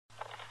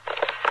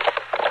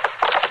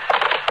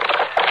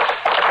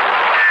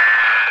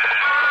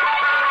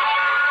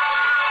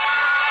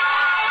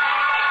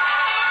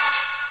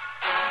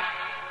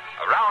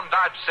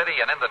city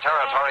and in the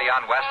territory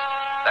on west,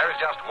 there's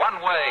just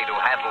one way to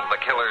handle the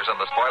killers and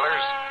the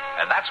spoilers,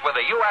 and that's with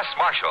a U.S.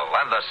 Marshal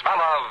and the smell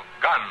of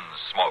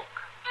Gunsmoke.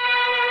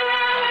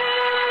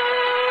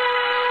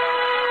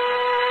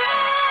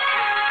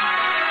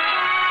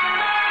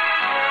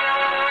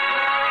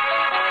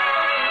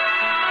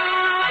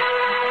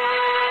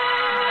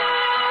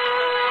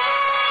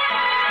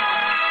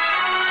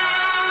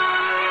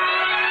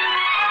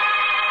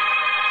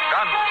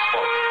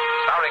 Gunsmoke,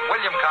 starring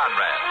William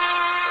Conrad.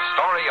 The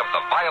story of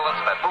the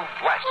violence that moved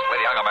west with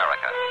young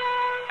America.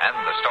 And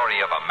the story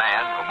of a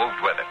man who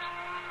moved with it.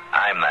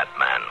 I'm that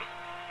man.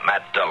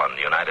 Matt Dillon,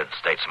 United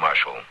States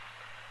Marshal.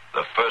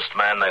 The first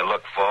man they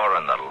look for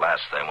and the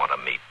last they want to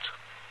meet.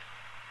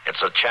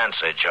 It's a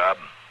chancy job,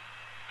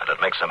 and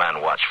it makes a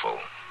man watchful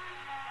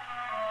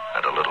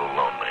and a little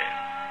lonely.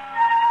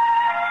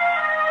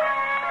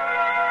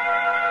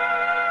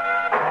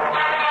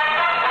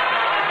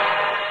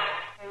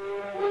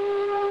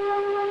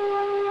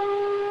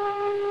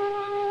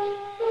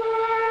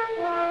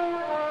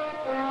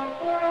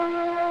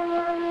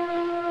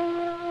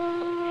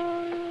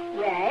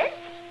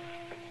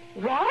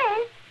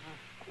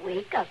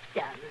 Wake up,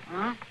 son.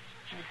 Huh?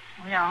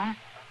 Yeah?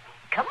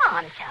 Come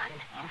on,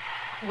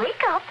 son.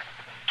 Wake up.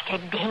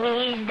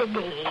 Today's the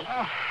day.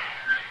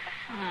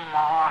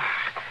 Ma,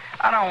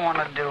 I don't want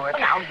to do it.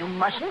 Now, you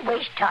mustn't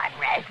waste time,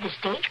 Raz. The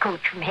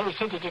stagecoach from Hay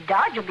City to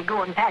Dodge will be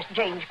going past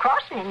James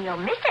Crossing, and you'll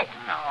miss it.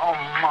 Oh,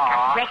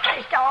 Ma.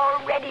 Breakfast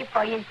all ready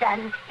for you,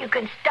 son. You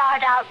can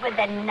start out with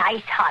a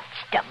nice hot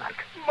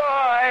stomach. Ma,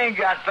 I ain't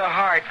got the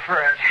heart for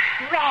it.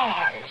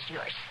 Raz,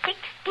 you're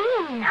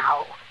 16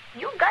 now.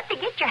 You got to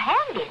get your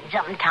hand in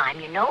sometime,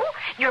 you know.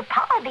 Your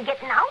pa'll be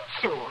getting out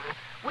soon.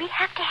 We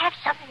have to have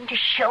something to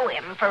show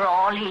him for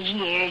all his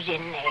years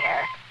in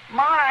there.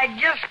 Ma, I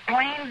just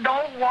plain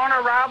don't want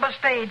to rob a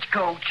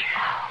stagecoach.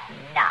 Oh,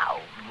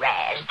 now,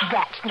 Raz,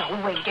 that's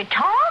no way to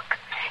talk.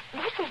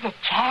 This is a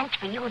chance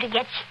for you to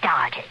get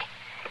started.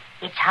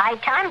 It's high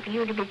time for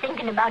you to be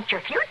thinking about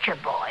your future,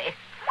 boy.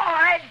 Ma,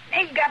 I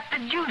ain't got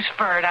the juice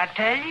for it, I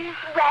tell you.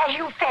 Raz,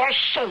 you fair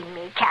shame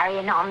me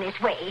carrying on this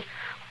way.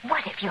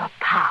 What if your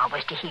pa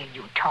was to hear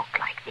you talk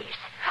like this?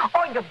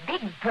 Or your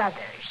big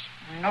brothers?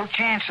 No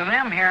chance of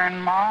them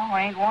hearing, Ma.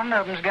 Ain't one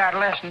of them's got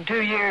less than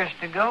 2 years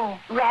to go.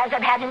 Raz,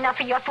 I've had enough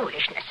of your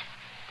foolishness.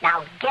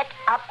 Now get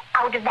up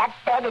out of that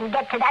bed and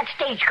get to that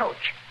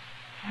stagecoach.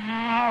 Oh,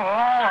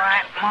 all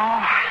right,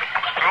 Ma.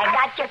 I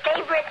got your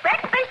favorite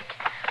breakfast.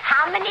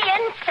 Hominy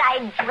and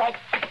side sweats.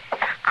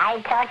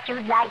 I thought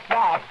you'd like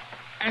that.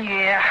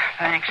 Yeah,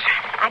 thanks.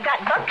 I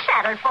got Buck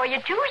saddle for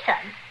you, too,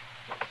 son.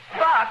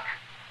 Buck?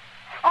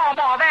 Oh,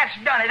 Ma, that's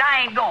done it.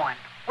 I ain't going.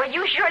 Well,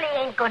 you surely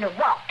ain't going to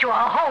walk to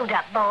a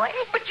hold-up, boy.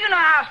 But you know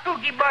how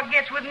Spooky Buck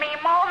gets with me,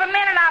 Ma. The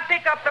minute I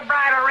pick up the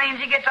bridle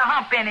reins, he gets a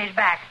hump in his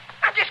back.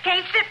 I just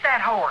can't sit that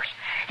horse.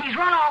 He's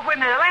run off with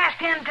me the last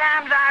 10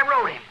 times I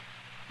rode him.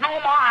 No,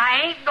 Ma,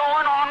 I ain't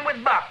going on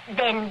with Buck.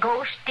 Then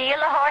go steal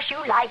a horse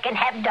you like and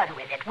have done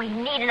with it. We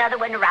need another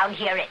one around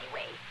here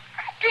anyway.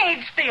 I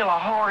can't steal a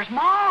horse,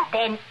 Ma.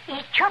 Then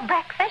eat your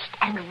breakfast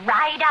and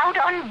ride out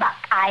on Buck.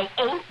 I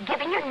ain't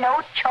giving you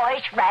no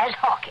choice, Raz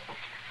Hawkins.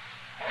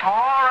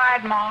 All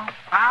right, Ma.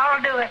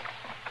 I'll do it.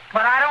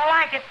 But I don't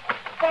like it.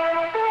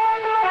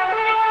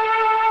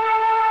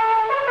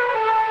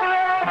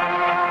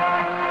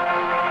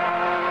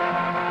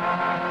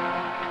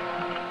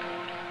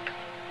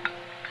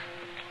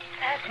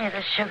 Pass me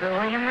the sugar,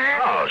 will you,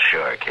 Matt? Oh,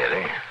 sure,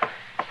 Kitty.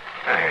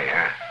 There you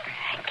are.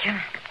 Thank you.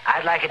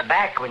 I'd like it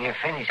back when you're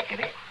finished,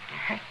 Kitty.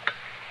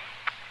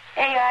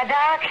 Here you are,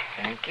 Doc.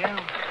 Thank you.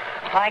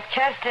 Like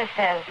Chester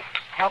says,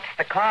 helps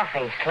the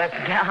coffee slip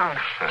down.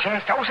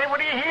 Chester, say, what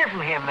do you hear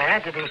from him,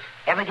 Matt? Did he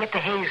ever get to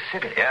Hayes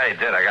City? Yeah, he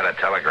did. I got a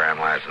telegram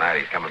last night.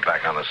 He's coming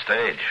back on the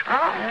stage. Oh,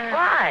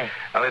 why?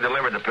 Well, he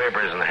delivered the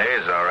papers in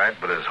Hayes, all right,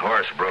 but his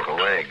horse broke a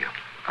leg.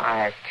 Oh,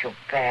 that's too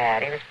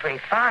bad. He was pretty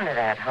fond of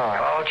that horse.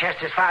 Oh,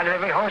 Chester's fond of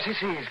every horse he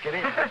sees,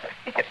 Kitty.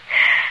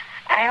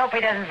 I hope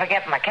he doesn't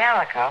forget my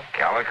calico.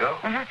 Calico?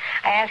 Mm-hmm.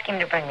 I asked him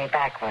to bring me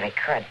back what he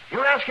could. You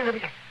ask him to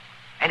be...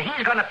 And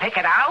he's going to pick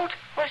it out?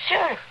 Well,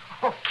 sure.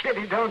 Oh,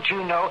 Kitty, don't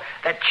you know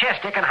that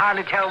Chester can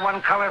hardly tell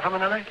one color from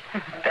another?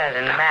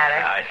 Doesn't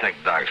matter. I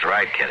think Doc's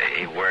right, Kitty.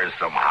 He wears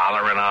some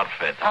hollering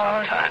outfits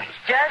sometimes.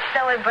 Just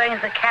so he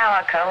brings the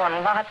calico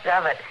and lots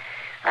of it.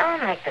 I'll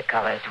make the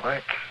colors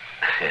work.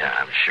 Yeah,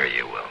 I'm sure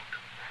you will.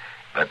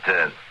 But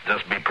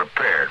just be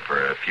prepared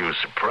for a few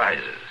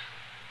surprises.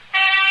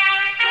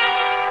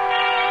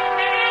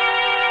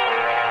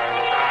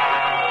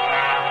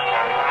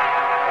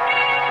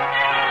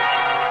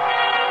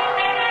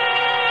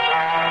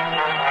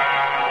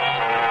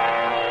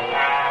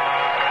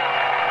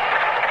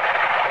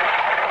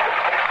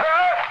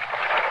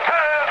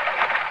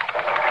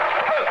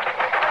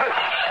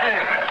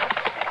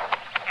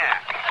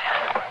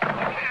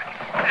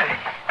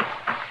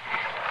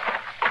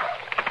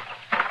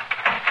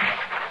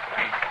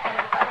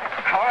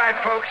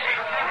 Folks,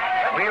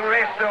 we'll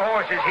rest the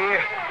horses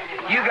here.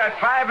 You got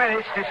 5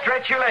 minutes to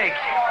stretch your legs.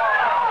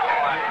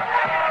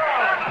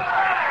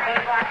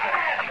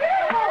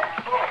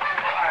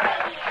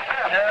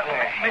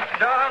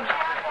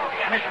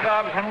 Mr.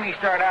 Dobbs, when we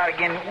start out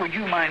again, would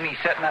you mind me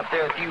sitting up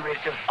there with you?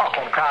 It's just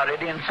awful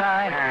crowded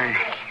inside.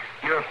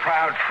 You're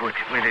Proudfoot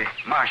with the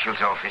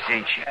marshal's office,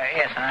 ain't you?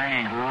 Yes, I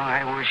am. Oh,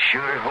 I was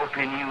sure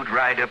hoping you'd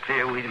ride up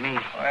there with me.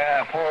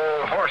 Well, poor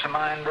old horse of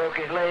mine broke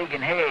his leg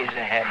in Hayes.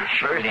 I had to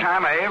shoot First him.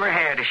 time I ever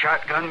had a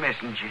shotgun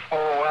messenger.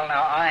 Oh, well,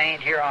 now, I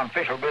ain't here on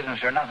official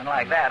business or nothing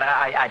like that.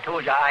 I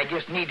told you I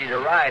just needed a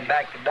ride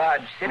back to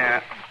Dodge City.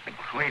 Now,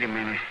 wait a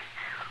minute.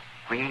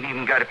 We ain't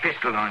even got a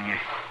pistol on you.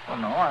 Well,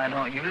 no, I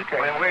don't use it.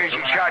 Well, where's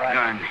your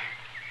shotgun?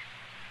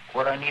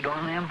 What I need one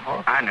of them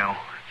for? I know.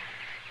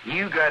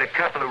 You got a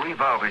couple of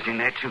revolvers in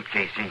that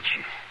suitcase, ain't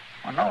you?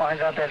 Well, no, I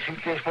got that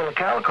suitcase full of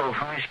calico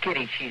from Miss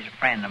Kitty. She's a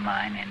friend of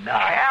mine in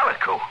Dodge.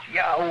 Calico?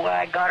 Yeah,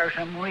 I got her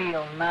some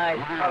real nice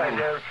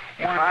colors.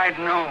 If I'd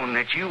known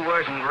that you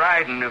wasn't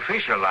riding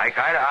official like,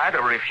 I'd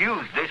have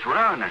refused this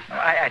run.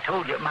 I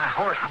told you my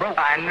horse broke.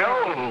 I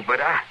know,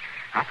 but I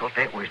thought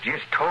that was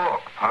just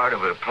talk, part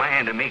of a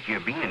plan to make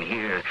your being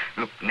here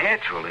look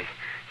naturally.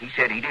 He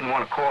said he didn't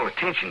want to call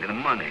attention to the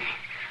money.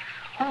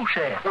 Who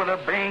said? Well, a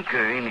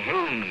banker in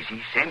Hayes.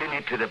 He's sending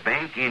it to the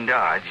bank in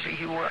Dodge.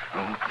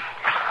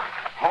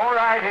 All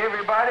right,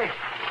 everybody.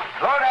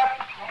 Load up.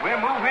 We're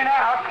moving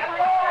out.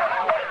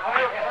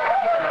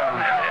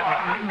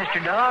 Mr.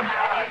 Dobbs?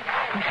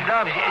 Mr.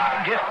 Dobbs,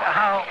 just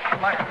how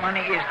much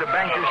money is the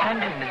banker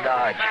sending to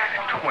Dodge?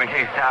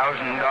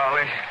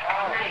 $20,000.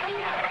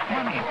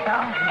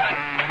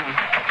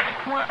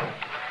 $20,000? What?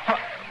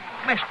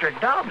 Mr.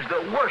 Dobbs, the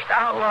worst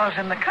outlaws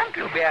in the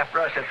country will be after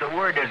us if the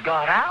word has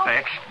got out.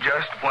 That's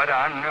just what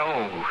I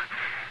know.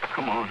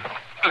 Come on.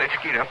 Let's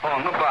get up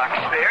on the box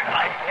there.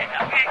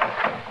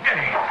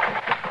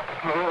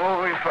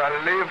 Oh, if I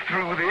live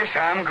through this,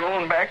 I'm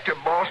going back to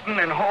Boston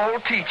and haul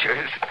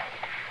teachers.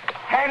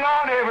 Hang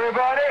on,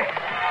 everybody.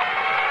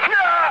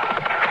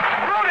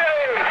 Rudy!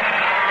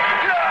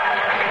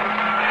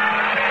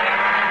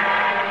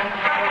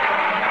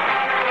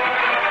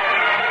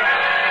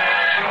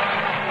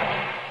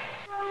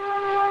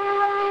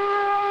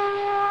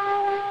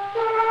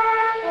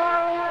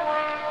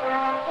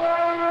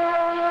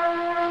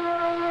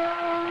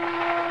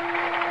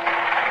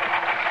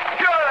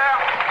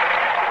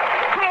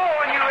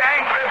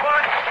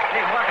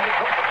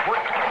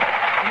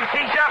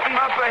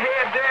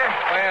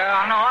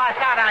 Well, no, I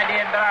thought I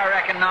did, but I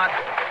reckon not.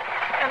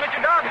 Hey, Mr.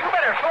 Dobbs, you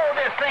better slow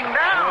this thing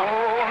down.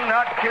 Oh,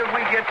 not till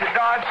we get to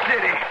Dodge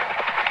City.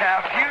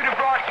 Now, if you'd have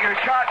brought your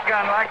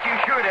shotgun like you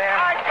should have...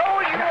 I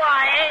told you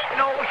I ain't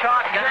no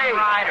shotgun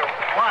rider.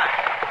 What?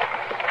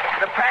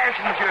 The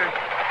passengers.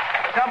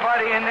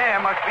 Somebody in there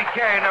must be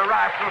carrying a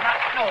rifle.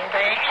 No,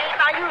 they ain't.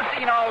 Now, you've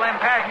seen all them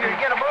passengers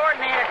get aboard,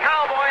 and ain't a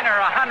cowboy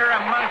nor a hunter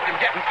amongst them.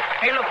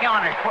 Hey, look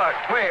yonder. What?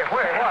 Where?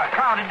 What?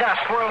 Cloud of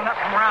dust swirling up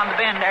from around the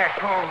bend there.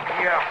 Oh,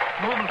 yeah.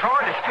 Moving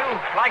toward us, too.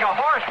 Like a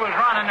horse was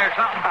running or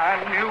something.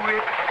 I knew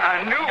it.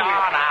 No,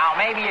 now,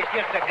 maybe it's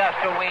just a gust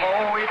of wind.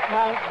 Oh, it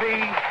won't be.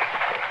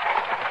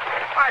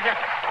 Why,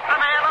 just a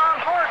man on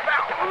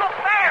horseback. Look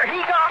there. He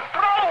got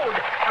throwed.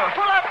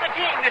 Pull up the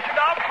team, Mr.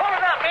 Dobbs. Pull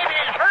it up. Maybe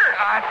it's hurt.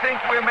 I think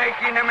we're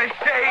making a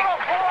mistake.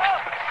 Pull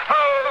up.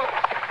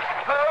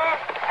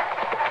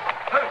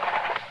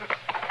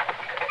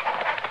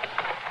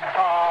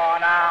 Oh,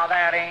 now,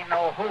 that ain't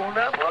no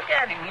hold-up. Look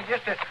at him. He's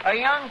just a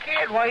young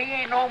kid. Why, he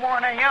ain't no more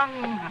than a young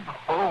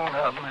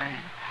hold-up, man.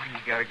 You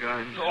got a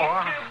gun? You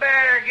two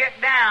better get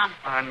down.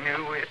 I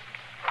knew it.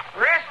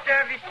 Rest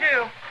of you,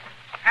 too.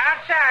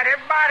 Outside,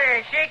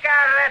 everybody shake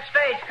out of that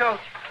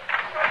stagecoach.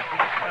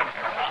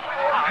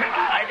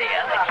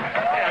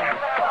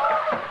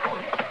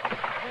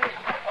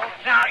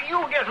 Now,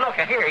 you just look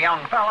at here,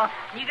 young fella.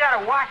 You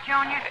got a watch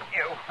on you?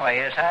 Why,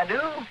 yes, I do.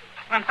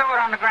 Then throw it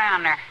on the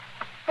ground there.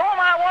 Throw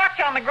my watch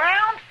on the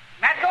ground?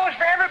 That goes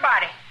for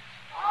everybody.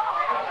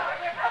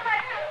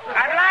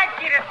 I'd like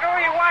you to throw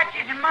your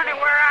watches and money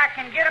where I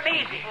can get them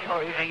easy.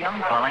 Oh, he's a young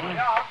fella.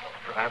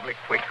 Probably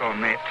quick on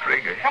that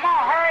trigger. Come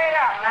on, hurry it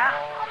up now.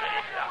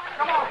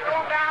 Come on,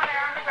 throw them down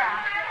there on the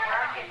ground.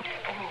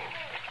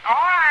 All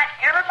right,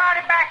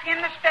 everybody back in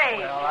the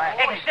stage,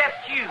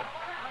 except you.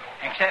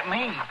 Except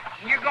me.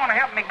 You're going to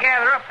help me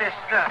gather up this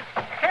stuff.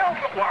 Hell,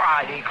 well,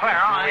 I declare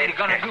I ain't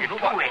going to do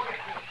it.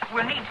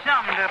 We'll need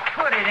something to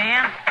put it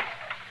in.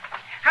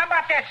 How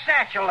about that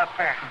satchel up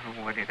there?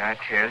 What did I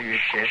tell you,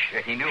 Chester?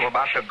 He knew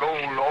about the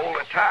gold all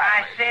the time.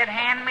 I said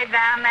hand me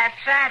down that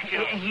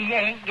satchel. He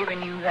ain't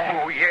giving you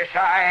that. Oh, yes,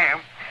 I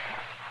am.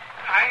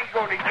 I ain't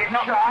going to get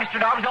No, shot.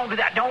 Mr. Dobbs, don't do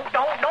that. Don't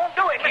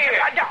do it,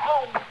 Mr.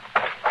 Dobbs.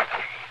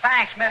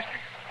 Thanks, mister.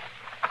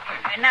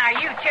 Now,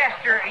 you,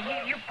 Chester,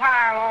 you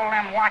pile all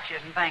them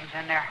watches and things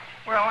in there.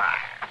 Well,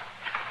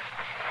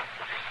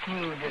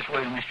 you just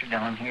wait till Mr.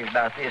 Dillon hears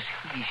about this.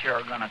 He's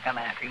sure going to come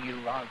after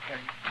you. I'll tell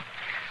you.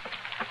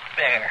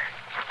 There.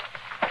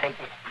 Take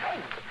it.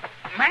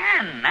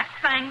 Man, that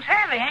thing's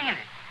heavy, ain't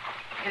it?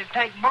 It'll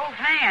take both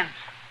hands.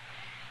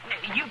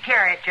 You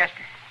carry it,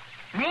 Chester.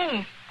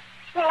 Me?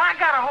 Well, I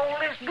got to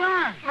hold this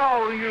gun.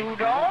 No, you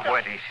don't.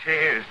 What he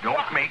says,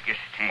 don't make a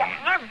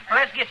stand.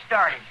 Let's get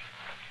started.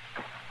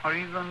 What are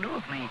you going to do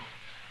with me?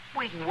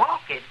 We can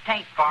walk it. It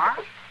ain't far.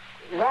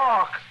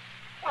 Walk.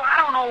 Well, I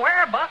don't know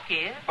where Buck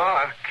is.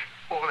 Buck.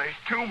 Oh, there's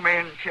two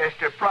men,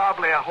 Chester.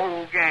 Probably a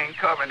whole gang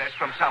covering us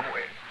from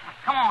somewhere.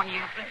 Come on, you.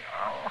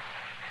 Oh.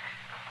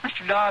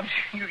 Mr. Dobbs,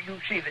 you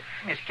see that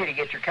Miss Kitty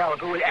gets your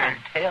calico and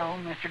tell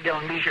Mr.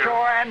 Dillon. Be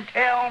sure and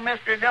tell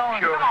Mr. Dillon.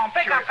 Sure. Come on,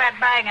 pick up that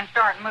bag and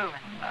start moving.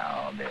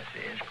 Oh, this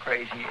is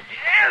crazy.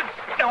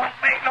 It don't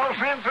make no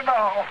sense at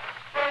all.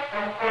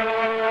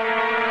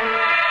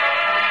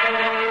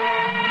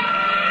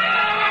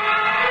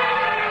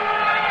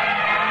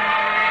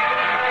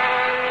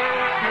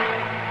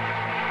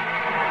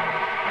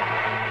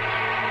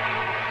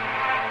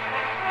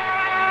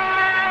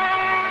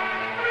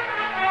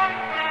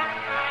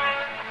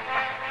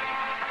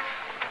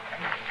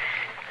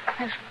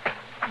 This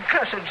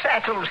cussed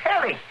satchel's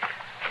heavy.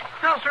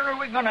 How soon are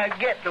we going to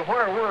get to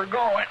where we're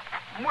going?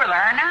 We're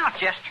there now,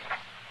 Chester.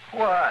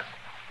 What?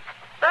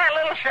 That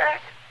little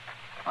shack?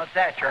 What's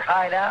that, your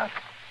hideout?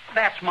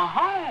 That's my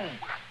home.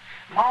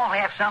 Ma'll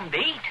have something to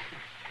eat.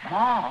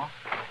 Ma?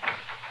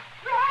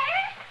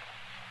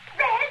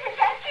 Red, is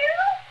that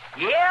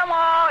you? Yeah,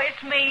 Ma,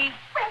 it's me.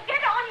 Well,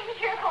 get on in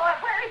here, boy.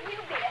 Where have you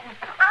been?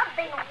 I've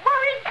been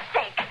worried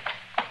sick.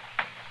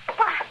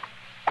 Why?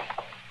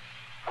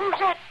 Who's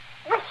that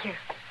with you?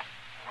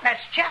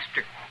 That's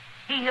Chester.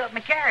 He helped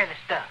me carry the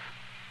stuff.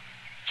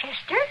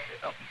 Chester?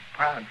 Oh,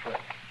 Proudfoot.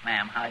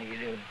 Ma'am, how do you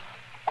do?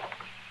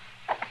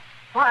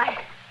 Why,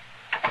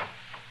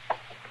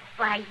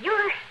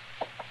 you're...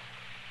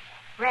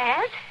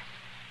 Raz?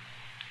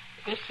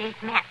 This is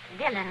Matt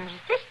Dillon's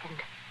assistant.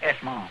 Yes,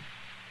 Mom.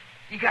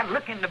 You got to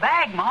look in the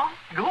bag, Ma.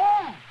 Go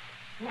on.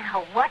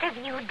 Now, what have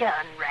you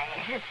done,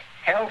 Raz?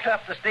 Helps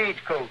up the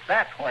stagecoach.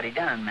 That's what he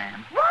done,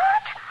 ma'am.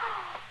 What?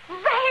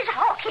 Raz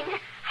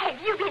Hawkins,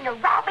 have you been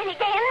robbing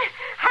again?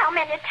 How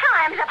many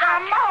times have I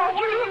told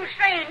What you? are you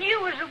saying?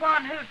 You was the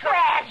one who took...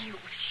 Raz, you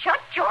shut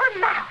your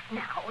mouth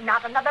now.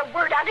 Not another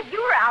word out of you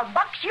or I'll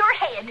box your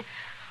head.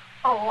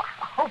 Oh,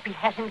 I hope he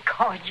hasn't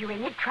caused you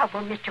any trouble,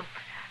 Mr.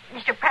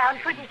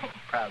 Proudfoot, is it?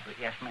 Proudfoot,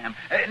 yes, ma'am.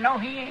 No,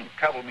 he ain't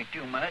troubled me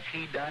too much.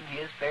 He done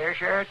his fair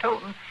share of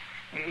toting.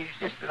 It's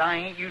just that I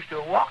ain't used to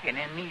walking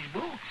in these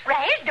boots.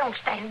 Raz, don't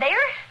stand there.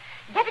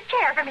 Get a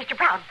chair for Mr.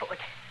 Proudfoot.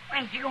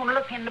 Ain't you going to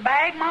look in the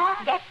bag, Ma?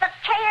 Get the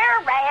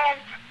chair, Raz.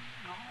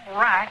 All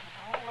right.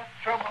 All that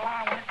trouble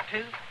I went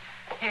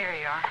to. Here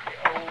you are.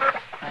 Oh,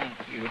 thank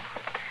you.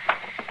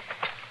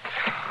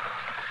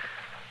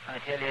 I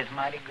tell you, it's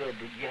mighty good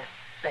to just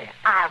sit.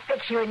 I'll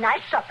fix you a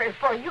nice supper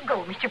before you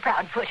go, Mr.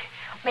 Proudfoot.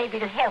 Maybe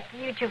it'll help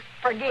you to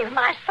forgive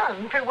my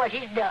son for what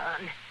he's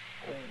done.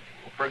 Oh,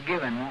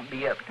 forgiving won't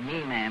be up to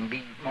me, ma'am.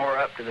 Be more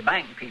up to the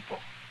bank people.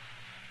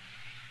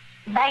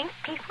 Bank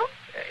people?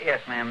 Yes,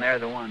 ma'am. They're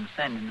the ones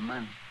sending the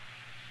money.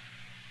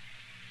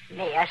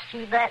 May I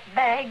see that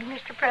bag,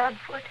 Mr.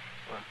 Proudfoot?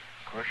 Well,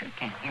 of course you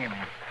can't hear me.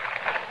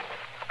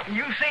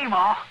 You see,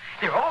 Ma,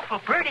 they're awful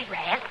pretty.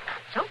 Raz,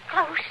 so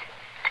close.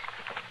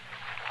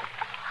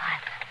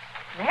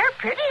 They're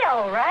pretty,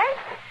 all right.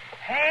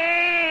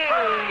 Hey,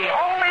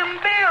 all them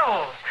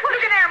bills.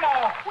 Look at them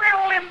all. Where'd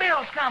all them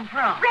bills come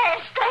from?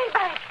 Raz, stay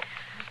back.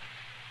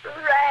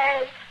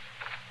 Raz,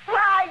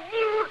 why,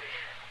 you...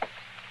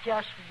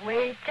 Just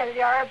wait till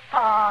your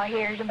pa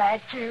hears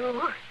about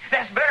you.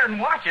 That's better than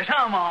watches,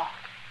 huh, Ma?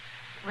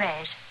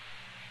 Raz,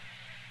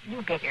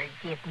 you better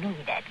give me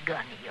that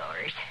gun of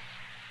yours.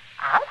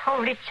 I'll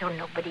hold it so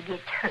nobody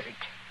gets hurt.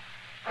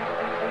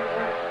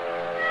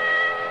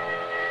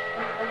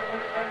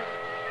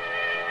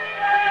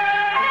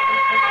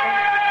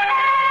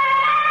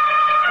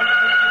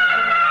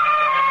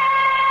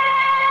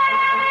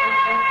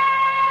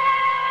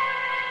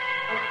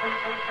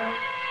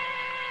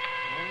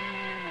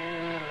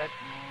 Let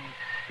me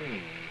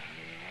see.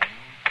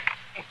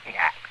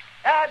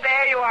 Oh,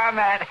 there you are,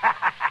 Matt.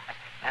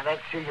 Now,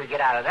 let's see you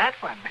get out of that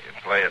one. You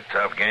play a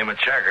tough game of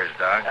checkers,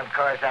 Doc, Of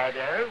course I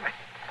do.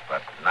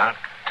 but not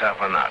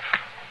tough enough.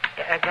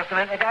 Just a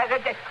minute.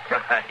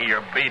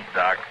 You're beat,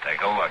 Doc.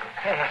 Take a look.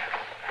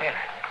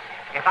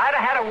 If I'd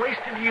have had a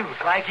wasted youth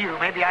like you,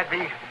 maybe I'd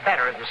be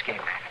better at this game.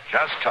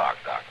 Just talk,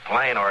 Doc.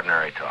 Plain,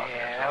 ordinary talk.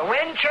 Yeah,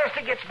 when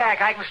Chester gets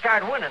back, I can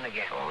start winning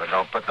again. Well, then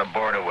don't put the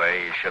board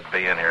away. You should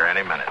be in here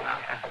any minute now.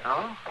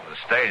 Oh? The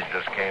stage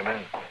just came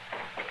in.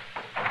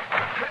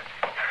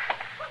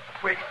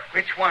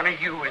 Which one of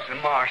you is the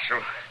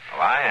marshal?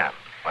 Well, I am.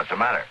 What's the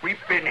matter?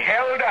 We've been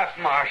held up,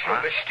 Marshal.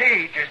 Huh? The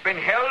stage has been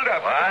held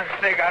up. What?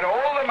 They got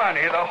all the money,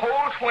 the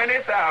whole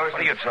 20,000.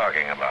 What are you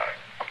talking about?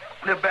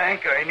 The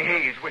banker and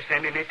Hayes were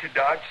sending it to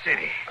Dodge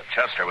City.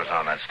 Chester was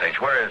on that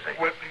stage. Where is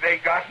he? Well, they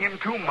got him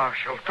too,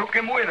 Marshal. Took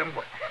him with them.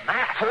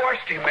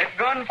 Forced him at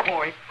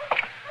gunpoint.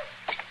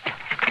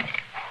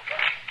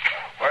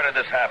 Where did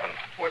this happen?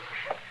 Well,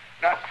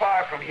 not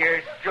far from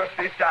here, just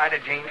this side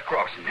of James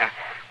Crossing. Now,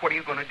 what are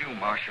you going to do,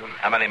 Marshal?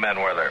 How many men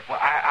were there? Well,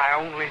 I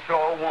only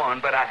saw one,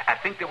 but I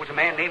think there was a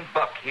man named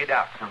Buck hid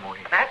out somewhere.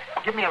 Matt,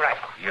 give me a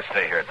rifle. You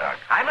stay here, Doc.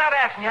 I'm not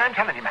asking you. I'm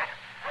telling you, Matt.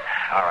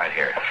 All right,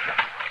 here.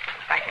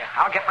 Thank you.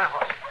 I'll get my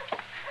horse.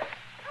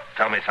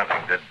 Tell me something.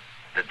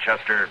 Did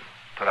Chester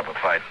put up a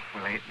fight?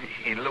 Well,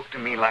 it looked to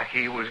me like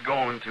he was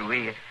going to.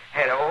 He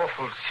had an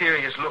awful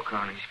serious look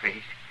on his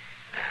face.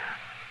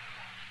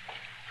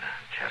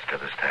 Chester,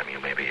 this time you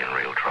may be in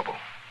real trouble.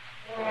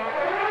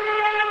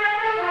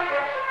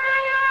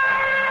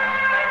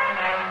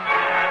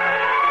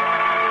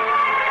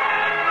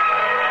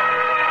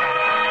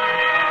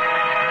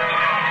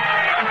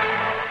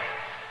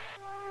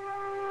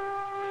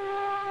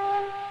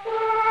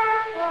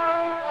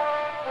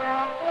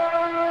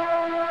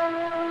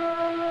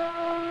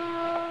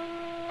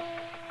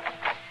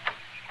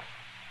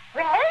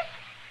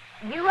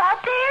 You out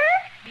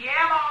there?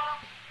 Yeah, Mom.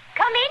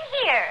 Come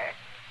in here.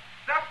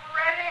 Supper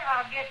ready?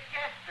 I'll get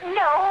Chester.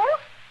 No,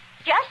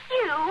 just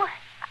you.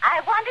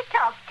 I want to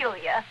talk to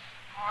you.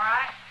 All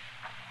right.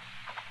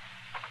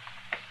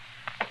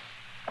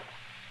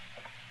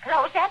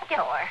 Close that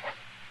door.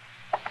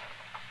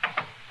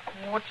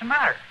 What's the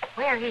matter?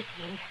 Where is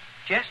he?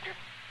 Chester?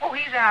 Oh,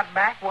 he's out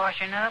back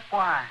washing up.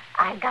 Why?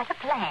 I got a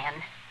plan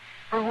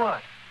For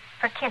what?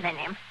 for killing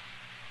him.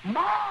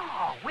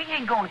 Ma, we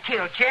ain't going to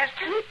kill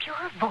Chester. Keep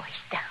your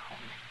voice down.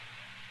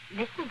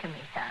 Listen to me,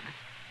 son.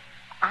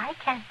 I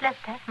can't let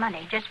that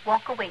money just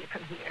walk away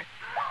from here.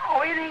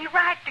 Oh, it ain't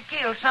right to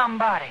kill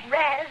somebody.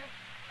 Raz,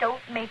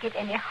 don't make it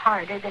any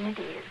harder than it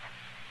is.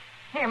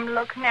 Him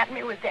looking at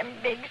me with them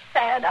big,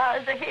 sad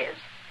eyes of his.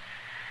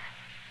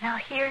 Now,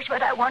 here's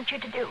what I want you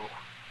to do.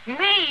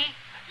 Me?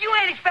 You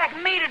ain't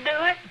expecting me to do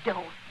it.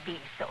 Don't be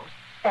so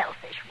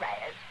selfish,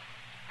 Raz.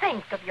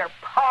 Think of your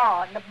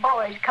pa and the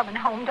boys coming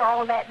home to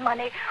all that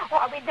money, or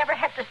we'd never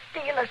have to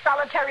steal a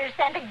solitary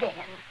cent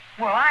again.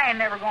 Well, I ain't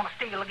never going to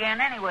steal again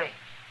anyway.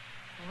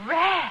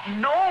 Raz,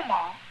 No,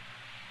 Ma.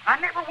 I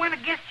never went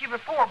against you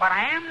before, but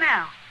I am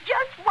now.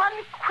 just one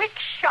quick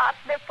shot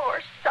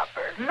before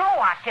supper. No,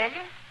 I tell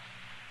you.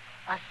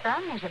 A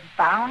son is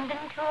bounden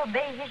to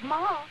obey his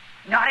ma.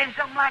 Not in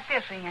something like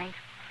this, he ain't.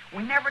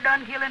 We never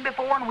done killing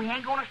before, and we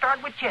ain't going to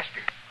start with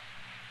Chester.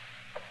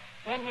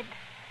 Then it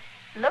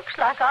looks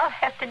like I'll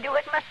have to do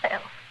it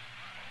myself.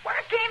 Why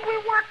can't we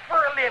work for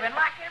a living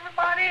like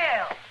everybody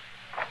else?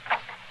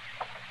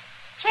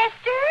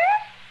 Chester?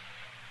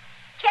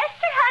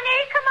 Chester, honey,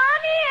 come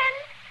on in.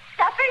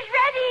 Supper's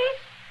ready.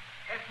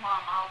 Yes,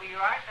 Mom, I'll be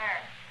right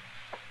there.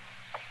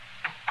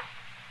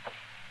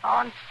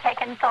 On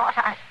second thought,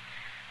 I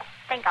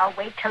think I'll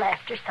wait till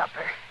after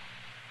supper.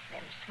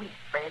 Them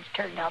sweetbreads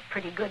turned out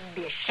pretty good and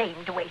be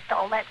ashamed to waste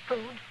all that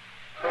food.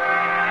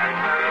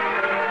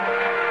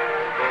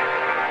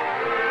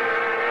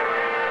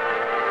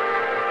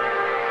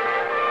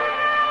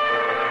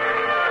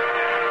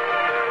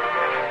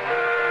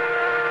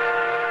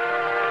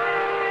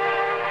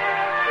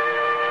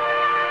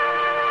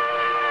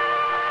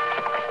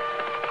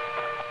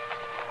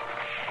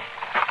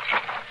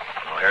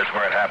 Well, here's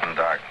where it happened,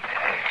 Doc.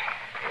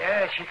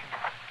 Yes, you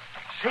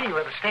can see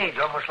where the stage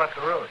almost left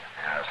the road.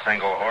 A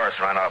single horse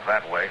ran off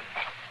that way.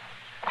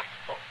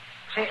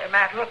 See,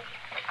 Matt, look.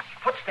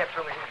 Footsteps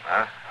over here.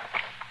 Huh?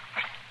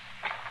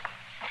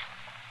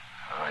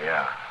 Oh,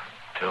 yeah.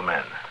 2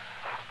 men.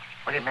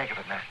 What do you make of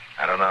it, Matt?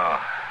 I don't know.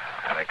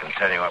 How they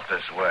continue up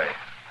this way.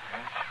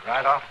 Yes,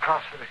 right off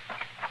across the...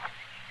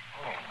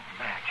 Oh,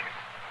 Matt,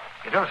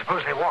 you don't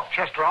suppose they walked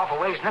Chester off a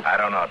ways, nothing? I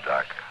don't know,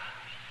 Doc.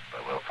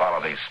 But we'll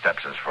follow these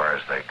steps as far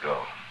as they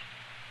go.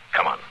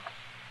 Come on.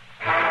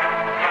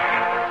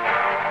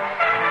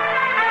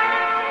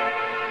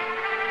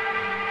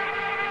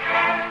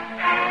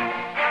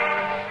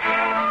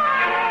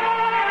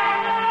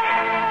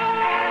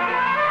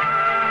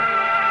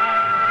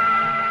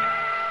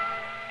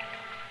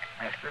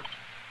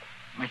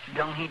 Mr.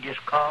 Dillon, he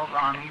just calls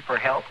on me for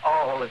help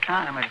all the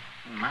time.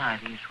 And my,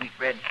 these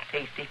sweetbreads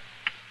tasty.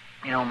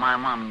 You know, my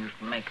mom used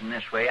to make them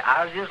this way.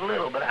 I was just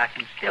little, but I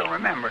can still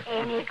remember.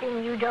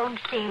 Anything you don't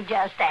see,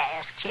 just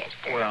ask,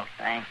 Chester. Well,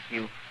 thank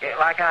you.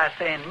 Like I was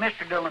saying,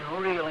 Mr. Dillon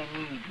really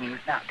needs me.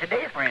 Now,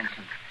 today, for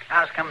instance,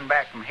 I was coming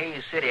back from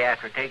Hayes City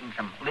after taking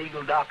some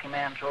legal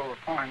documents over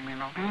for him, you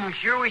know.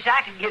 Sure wish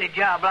I could get a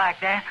job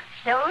like that.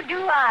 So do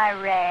I,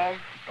 Raz.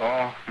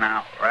 Oh,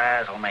 now,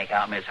 Raz will make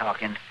out, Miss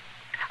Hawkins.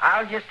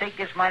 I'll just take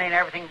this money and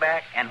everything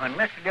back, and when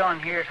Mr. Dillon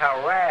hears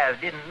how Raz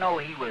didn't know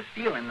he was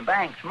stealing the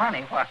bank's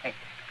money, why,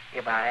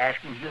 if I ask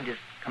him, he'll just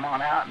come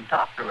on out and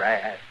talk to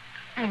Raz.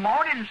 Hey,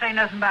 Ma didn't say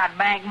nothing about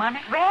bank money.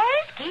 Raz,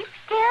 keep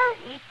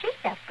still. Eat your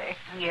supper.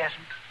 Yes.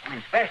 And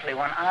especially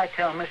when I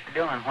tell Mr.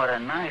 Dillon what a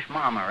nice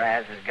mama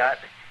Raz has got.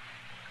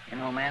 You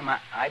know, ma'am,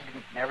 I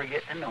didn't never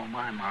get to know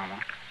my mama.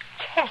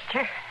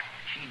 Chester.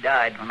 She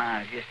died when I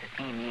was just a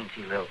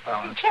teeny-incy little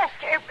fellow.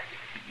 Chester,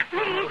 You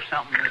know please.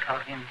 something, Miss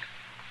Hawkins?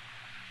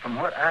 From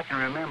what I can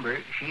remember,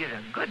 she is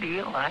a good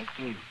deal like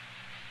you.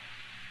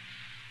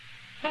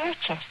 Here,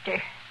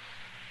 Chester.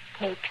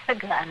 Take the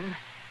gun.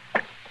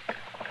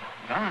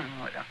 Gun?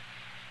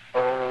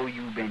 Oh,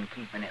 you've been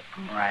keeping it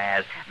from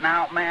Raz.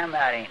 Now, ma'am,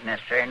 that ain't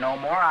necessary no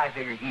more. I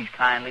figure he's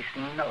kindly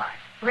seen the light.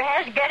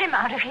 Raz, get him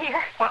out of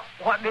here.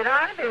 What did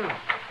I do?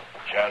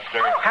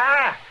 Chester.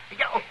 Hi.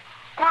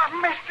 What,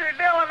 Mr.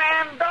 Dillon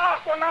and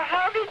Doc? Well, now,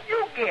 how did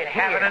you it.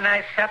 Having a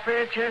nice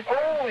supper, Chester?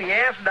 Oh,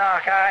 yes,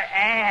 Doc, I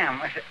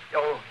am.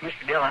 Oh,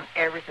 Mr. Dillon,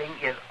 everything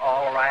is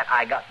all right.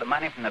 I got the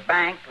money from the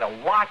bank, the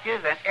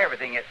watches, and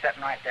everything is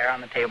sitting right there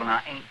on the table.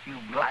 Now, ain't you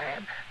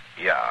glad?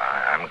 Yeah,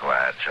 I'm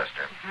glad,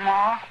 Chester.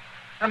 Ma,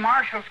 the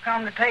marshal's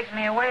come to take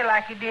me away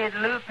like he did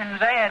Luke and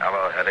Zed.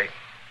 Hello, Hetty.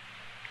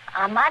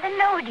 I might have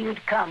knowed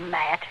you'd come,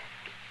 Matt.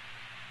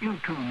 You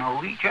two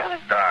know each other?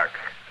 Doc,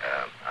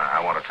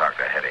 I want to talk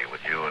to Hetty. Would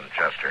you and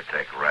Chester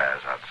take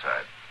Raz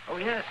outside? Oh,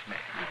 yes,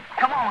 ma'am.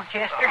 Come on,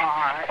 Chester. All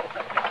right.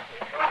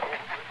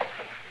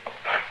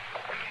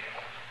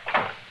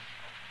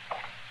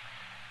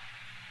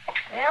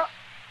 Well,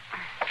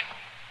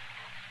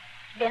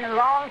 it's been a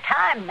long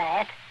time,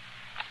 Matt.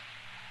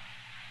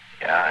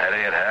 Yeah,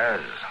 Hetty, it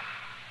has.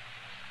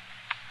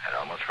 I'd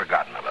almost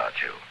forgotten about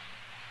you.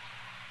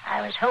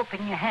 I was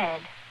hoping you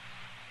had.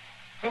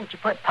 Since you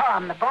put Pa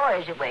and the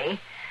boys away,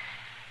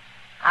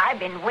 I've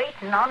been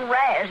waiting on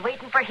Raz,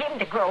 waiting for him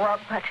to grow up,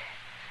 but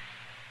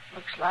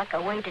looks like I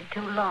waited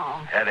too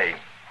long. Hetty,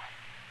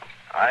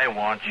 I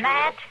want you...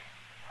 Matt,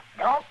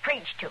 don't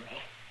preach to me.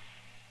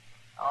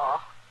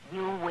 Oh,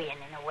 you win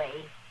in a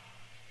way.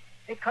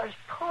 Because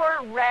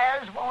poor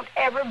Raz won't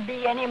ever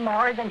be any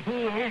more than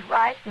he is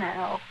right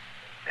now.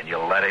 And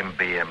you'll let him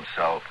be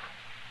himself?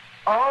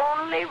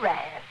 Only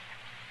Raz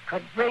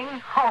could bring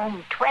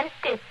home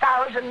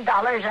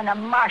 $20,000 and a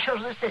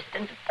marshal's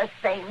assistant at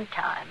the same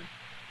time.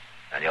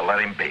 And you'll let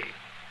him be?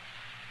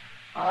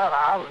 Well,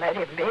 I'll let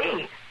him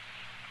be.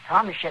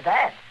 Promise you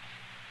that.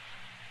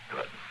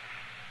 Good.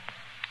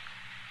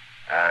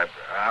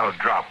 I'll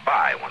drop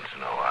by once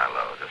in a while,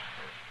 though, just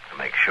to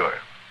make sure.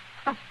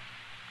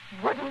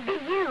 Wouldn't be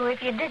you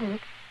if you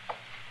didn't.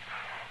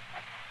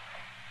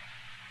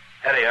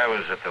 Hetty, I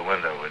was at the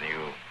window when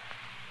you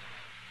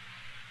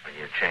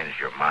changed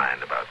your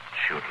mind about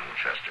shooting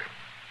Chester.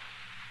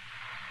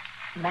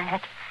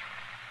 Matt,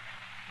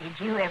 did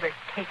you ever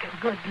take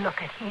a good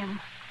look at him?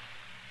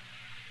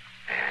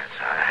 Yes,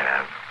 I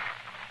have.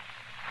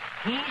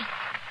 He's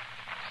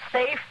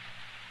safe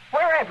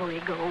wherever he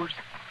goes.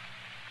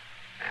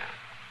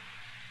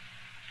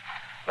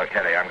 Look,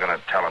 Hetty, I'm going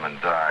to tell him in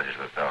Dodge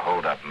that the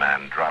hold-up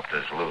man dropped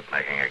his loot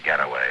making a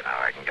getaway. Now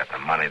I can get the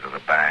money to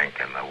the bank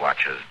and the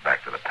watches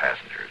back to the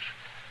passengers.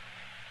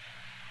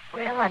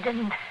 Well, I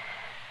didn't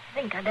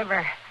think I'd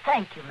ever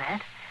thank you,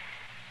 Matt.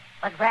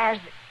 But Raz,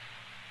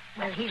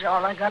 well, he's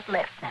all I got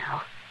left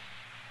now.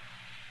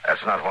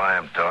 That's not why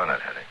I'm doing it,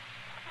 Hetty.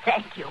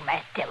 Thank you,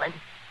 Matt Dillon.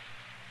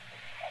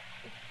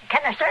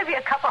 Can I serve you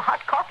a cup of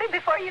hot coffee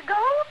before you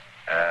go?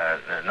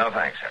 No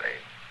thanks, Hetty.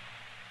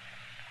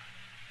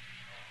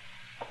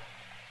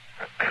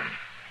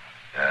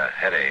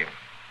 Hetty,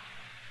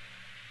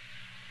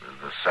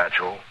 the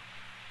satchel.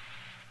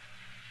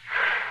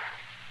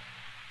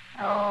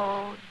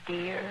 Oh,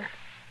 dear.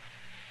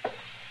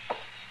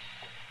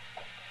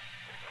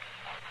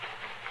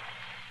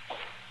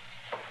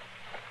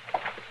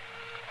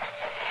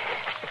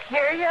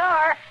 Here you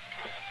are.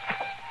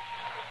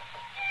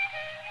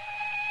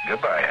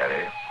 Goodbye,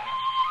 Hetty.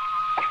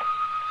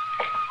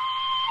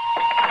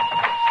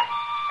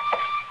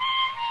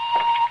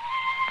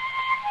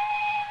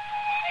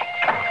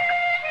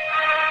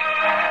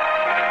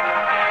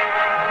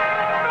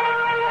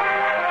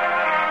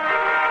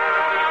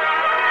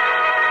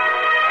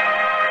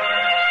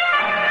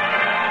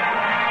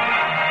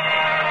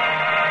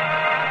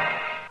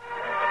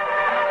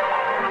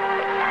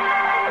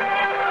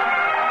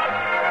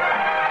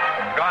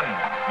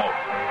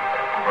 Gunsmoke.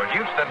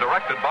 Produced and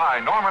directed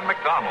by Norman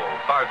McDonald,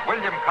 stars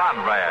William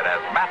Conrad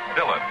as Matt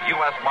Dillon,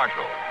 U.S.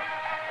 Marshal.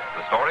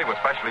 The story was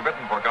specially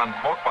written for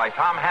Gunsmoke by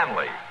Tom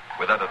Hanley,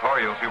 with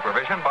editorial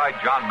supervision by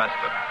John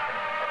Meston.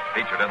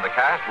 Featured in the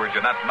cast were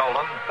Jeanette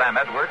Nolan, Sam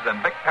Edwards,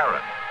 and Vic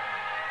Perrin.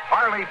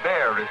 Harley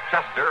Bear is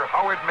Chester,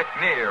 Howard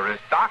McNear is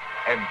Doc,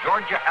 and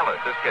Georgia Ellis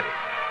is Kitty.